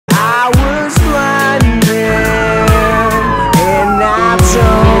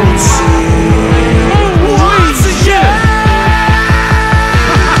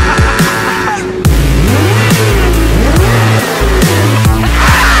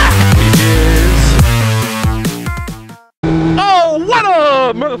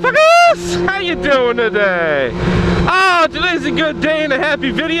doing today? Oh, today's a good day and a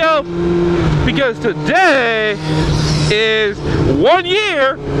happy video because today is 1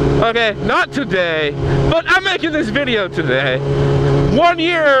 year. Okay, not today, but I'm making this video today. 1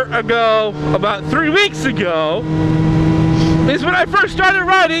 year ago, about 3 weeks ago, is when I first started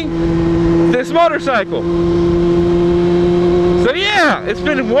riding this motorcycle. So yeah, it's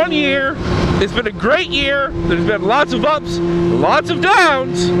been 1 year. It's been a great year. There's been lots of ups, lots of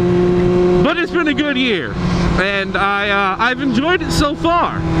downs, but it's been a good year. And I've enjoyed it so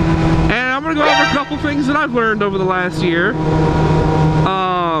far. And I'm gonna go over a couple things that I've learned over the last year.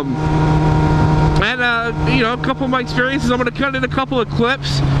 You know, a couple of my experiences. I'm gonna cut in a couple of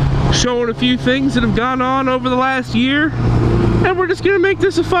clips showing a few things that have gone on over the last year. And we're just gonna make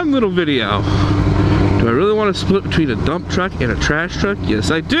this a fun little video. Do I really want to split between a dump truck and a trash truck?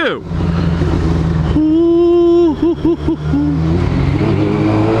 Yes, I do.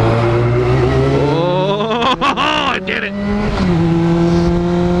 Oh, I did it.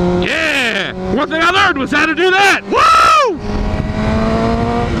 Yeah! One thing I learned was how to do that. Woo!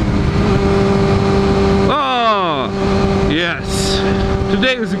 Oh, yes.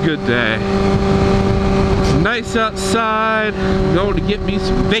 Today was a good day. It's nice outside. I'm going to get me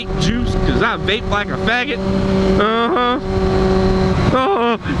some vape juice because I vape like a faggot.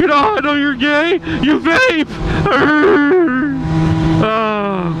 Oh, you know, I know you're gay. You vape.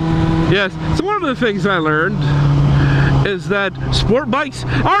 Oh, yes. So one of the things I learned is that sport bikes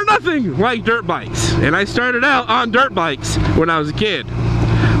are nothing like dirt bikes. And I started out on dirt bikes when I was a kid.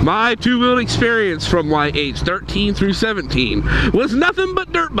 My two-wheeled experience from like age 13 through 17 was nothing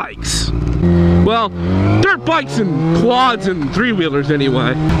but dirt bikes. Well, dirt bikes and quads and three-wheelers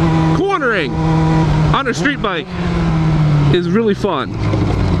anyway. Cornering on a street bike is really fun.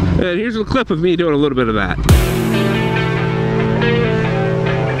 And here's a clip of me doing a little bit of that.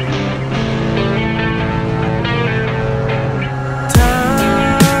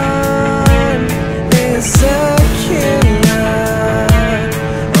 Time is a killer,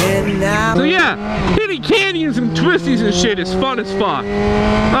 and now so yeah, hitting canyons and twisties and shit is fun as fuck.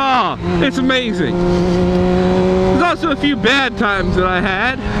 Oh, it's amazing. There's also a few bad times that I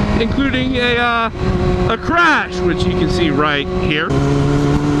had, including a crash, which you can see right here.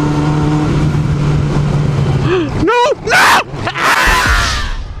 No! No!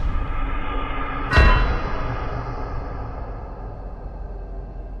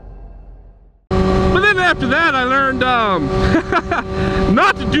 But then after that, I learned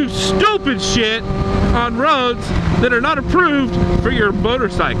not to do stupid shit on roads that are not approved for your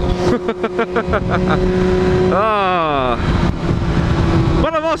motorcycle.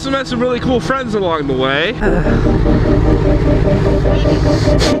 But I've also met some really cool friends along the way.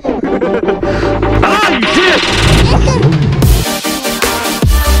 Ah, you did!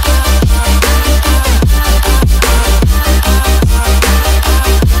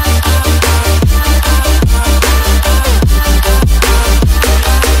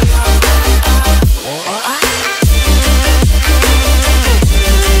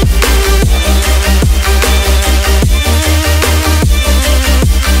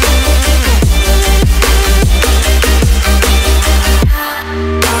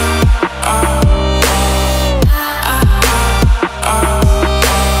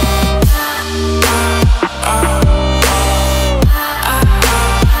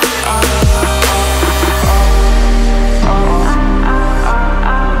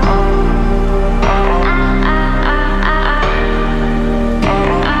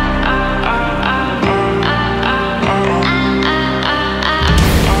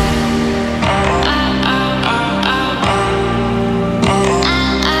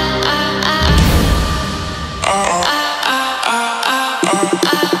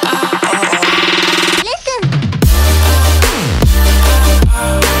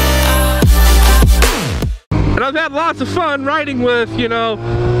 I've had lots of fun riding with, you know,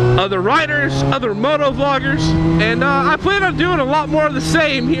 other riders, other moto vloggers, and I plan on doing a lot more of the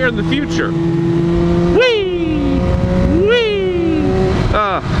same here in the future. Whee! Whee!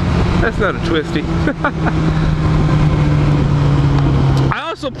 That's not a twisty. I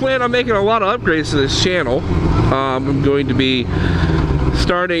also plan on making a lot of upgrades to this channel. I'm going to be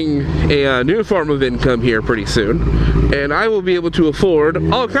starting a new form of income here pretty soon, and I will be able to afford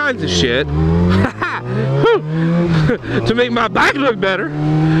all kinds of shit to make my bike look better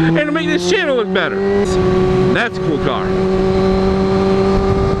and to make this channel look better. That's a cool car.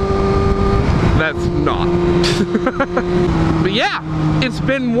 That's not. But yeah, it's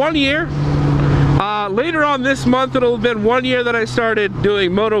been 1 year. Later on this month, it'll have been 1 year that I started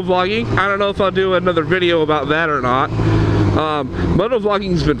doing moto vlogging. I don't know if I'll do another video about that or not.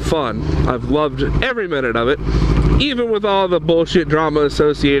 Motovlogging's been fun. I've loved every minute of it, even with all the bullshit drama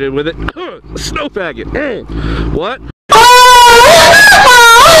associated with it. Snow faggot. What?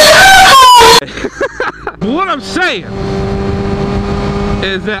 What I'm saying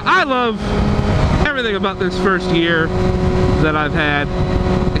is that I love everything about this first year that I've had.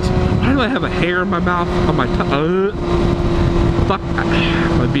 Why do I have a hair in my mouth? On my tongue? Fuck.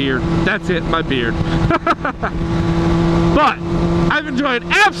 My beard. That's it, my beard. But I've enjoyed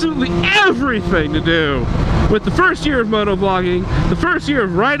absolutely everything to do with the first year of motovlogging, the first year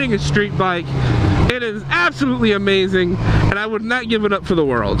of riding a street bike. It is absolutely amazing, and I would not give it up for the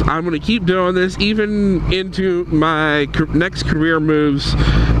world. I'm going to keep doing this even into my next career moves,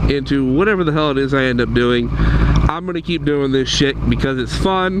 into whatever the hell it is I end up doing. I'm going to keep doing this shit because it's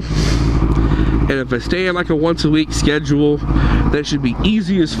fun, and if I stay in like a once a week schedule, that should be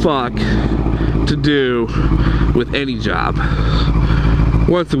easy as fuck to do with any job.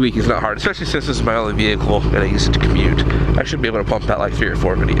 Once a week is not hard, especially since this is my only vehicle and I use it to commute. I should be able to pump out like 3 or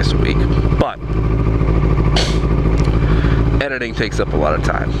 4 videos a week, but editing takes up a lot of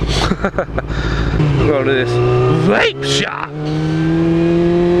time. Go to this vape shop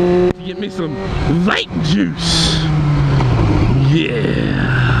to get me some vape juice.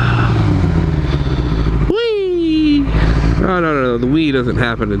 Yeah. Whee! Oh, no, the wee doesn't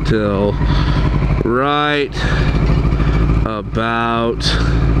happen until right about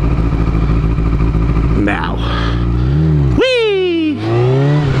now. Whee!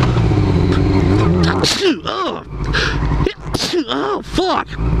 Oh, fuck!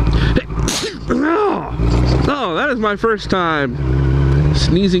 Oh, that is my first time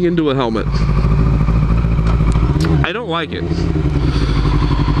sneezing into a helmet. I don't like it.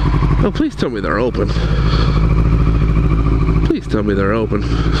 Oh, please tell me they're open. Please tell me they're open.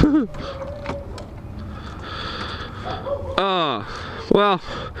 Well,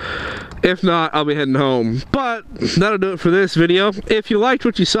 if not, I'll be heading home. But that'll do it for this video. If you liked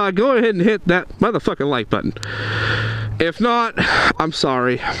what you saw, go ahead and hit that motherfucking like button. If not, I'm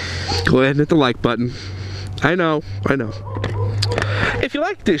sorry. Go ahead and hit the like button. I know. If you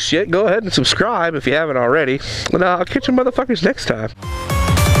like this shit, go ahead and subscribe if you haven't already. And I'll catch you motherfuckers next time.